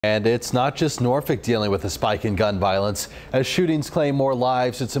And it's not just Norfolk dealing with a spike in gun violence. As shootings claim more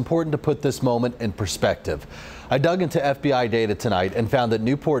lives, it's important to put this moment in perspective. I dug into FBI data tonight and found that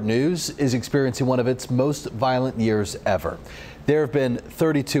Newport-News is experiencing one of its most violent years ever. There have been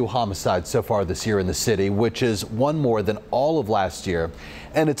 32 homicides so far this year in the city, which is one more than all of last year.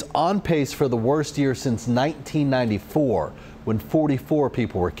 And it's on pace for the worst year since 1994, when 44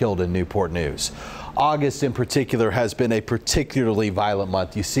 people were killed in Newport-News. August in particular has been a particularly violent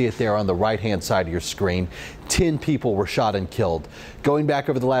month. You see it there on the right-hand side of your screen. 10 people were shot and killed. Going back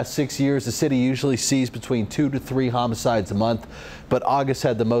over the last 6 years, the city usually sees between 2 to 3 homicides a month, but August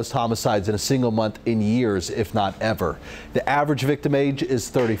had the most homicides in a single month in years, if not ever. The average victim age is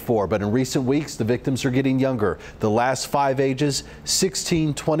 34, but in recent weeks, the victims are getting younger. The last 5 ages,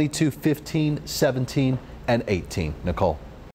 16, 22, 15, 17, and 18. Nicole.